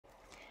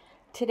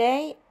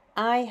Today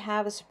I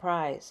have a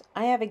surprise.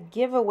 I have a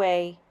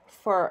giveaway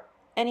for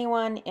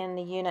anyone in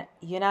the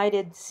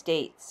United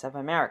States of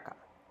America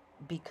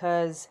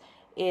because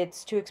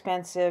it's too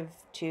expensive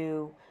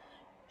to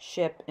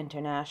ship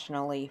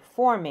internationally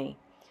for me.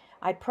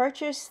 I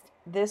purchased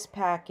this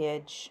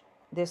package,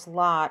 this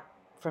lot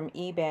from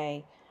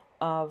eBay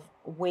of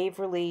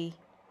Waverly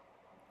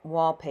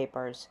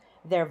wallpapers.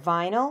 They're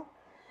vinyl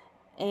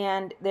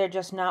and they're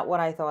just not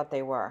what I thought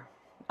they were.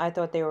 I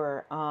thought they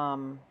were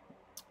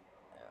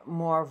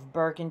more of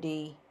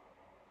burgundy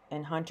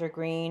and hunter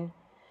green,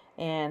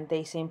 and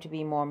they seem to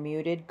be more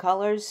muted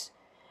colors.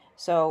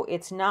 So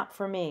it's not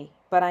for me,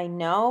 but I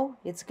know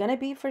it's going to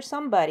be for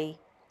somebody.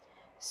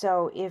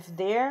 So if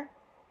they're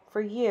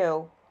for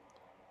you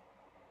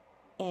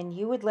and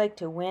you would like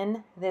to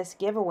win this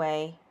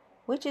giveaway,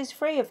 which is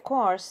free of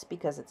course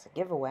because it's a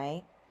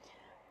giveaway,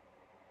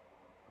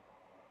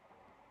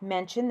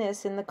 mention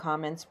this in the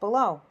comments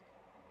below.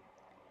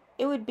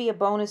 It would be a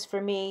bonus for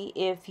me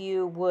if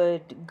you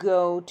would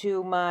go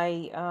to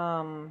my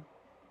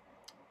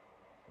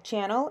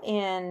channel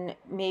and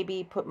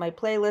maybe put my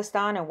playlist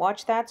on and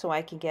watch that so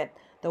I can get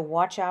the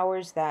watch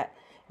hours that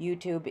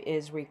YouTube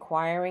is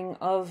requiring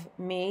of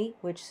me,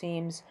 which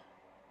seems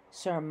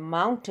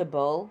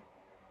surmountable.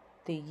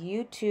 The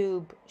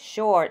YouTube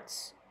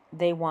Shorts,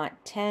 they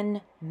want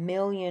 10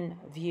 million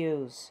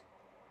views.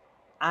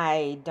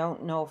 I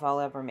don't know if I'll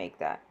ever make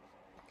that.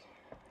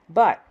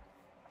 But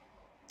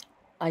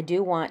I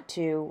do want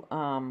to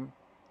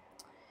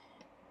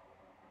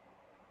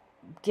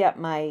get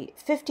my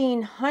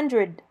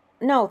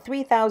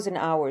 3,000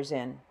 hours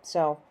in.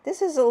 So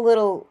this is a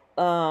little,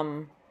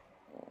 I'm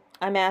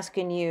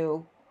asking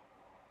you,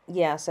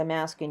 yes, I'm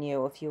asking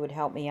you if you would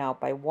help me out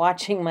by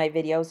watching my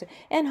videos.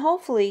 And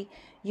hopefully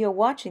you're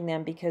watching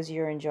them because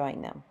you're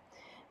enjoying them.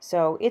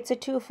 So it's a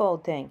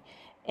twofold thing.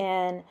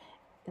 And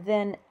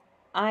then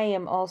I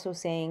am also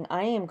saying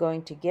I am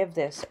going to give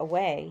this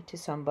away to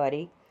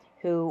somebody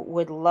who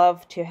would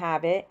love to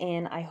have it,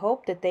 and I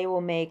hope that they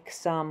will make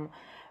some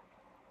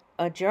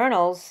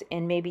journals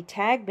and maybe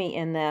tag me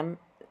in them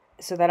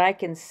so that I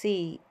can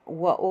see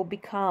what will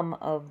become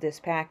of this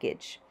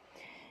package.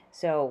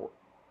 So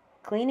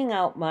cleaning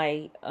out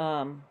my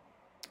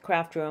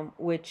craft room,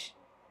 which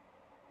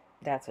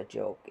that's a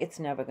joke, it's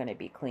never going to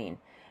be clean,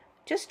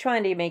 just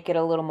trying to make it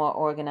a little more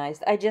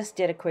organized. I just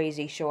did a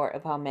crazy short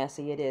of how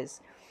messy it is,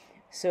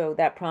 so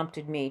that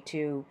prompted me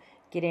to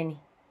get in,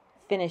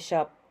 finish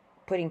up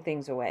putting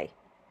things away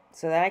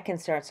so that I can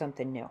start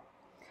something new.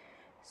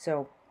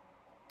 So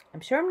I'm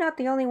sure I'm not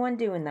the only one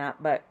doing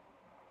that, but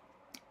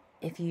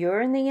if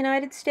you're in the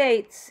United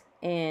States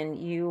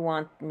and you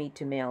want me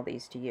to mail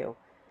these to you,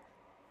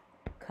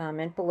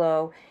 comment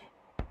below.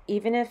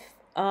 Even if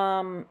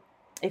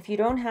you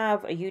don't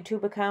have a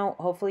YouTube account,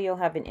 hopefully you'll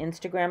have an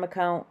Instagram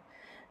account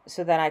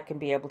so that I can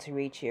be able to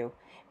reach you.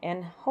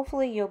 And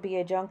hopefully you'll be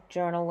a junk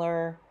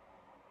journaler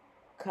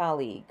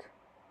colleague.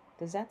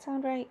 Does that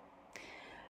sound right?